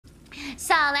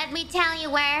So let me tell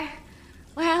you where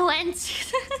I went.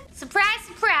 Surprise,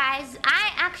 surprise.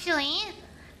 I actually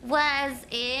was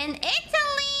in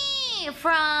Italy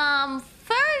from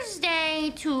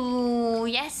Thursday to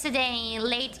yesterday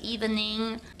late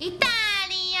evening.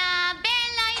 Italia,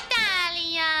 bella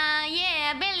Italia.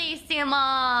 Yeah,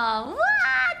 bellissimo.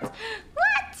 What?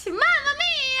 Mamma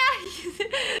mia!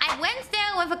 I went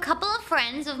there with a couple of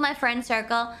friends of my friend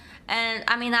circle. And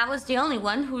I mean, I was the only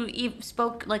one who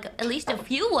spoke like at least a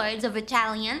few words of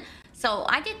Italian. So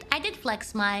I did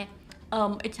flex my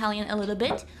Italian a little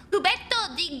bit.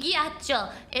 Cubetto di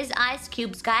ghiaccio is ice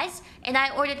cubes, guys. And I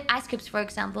ordered ice cubes, for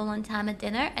example, one time at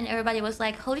dinner. And everybody was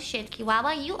like, holy shit,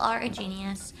 Chihuahua, you are a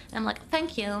genius. And I'm like,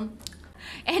 thank you.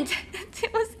 And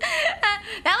it was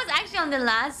that was actually on the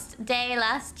last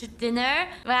dinner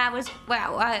where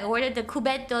I ordered the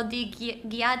cubetto di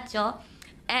ghiaccio.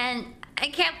 And I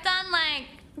kept on like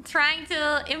trying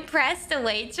to impress the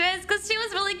waitress because she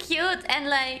was really cute, and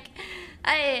like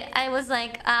I was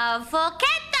like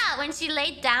forchetta when she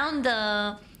laid down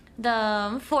the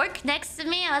fork next to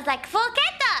me. I was like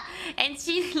forchetta, and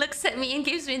she looks at me and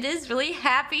gives me this really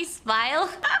happy smile.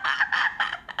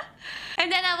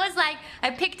 And then I was like,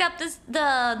 I picked up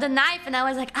the knife and I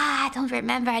was like, I don't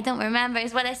remember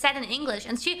is what I said in English.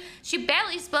 And she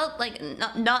barely spoke like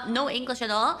no English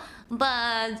at all,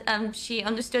 but she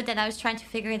understood that I was trying to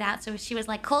figure it out. So she was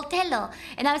like, coltello,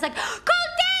 and I was like,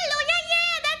 coltello,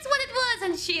 yeah, that's what it was.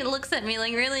 And she looks at me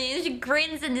like really, she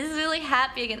grins and is really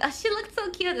happy again. Oh, she looked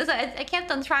so cute. So I kept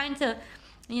on trying to,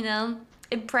 you know,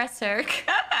 impress her.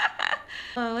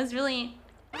 Oh, it was really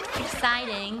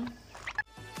exciting.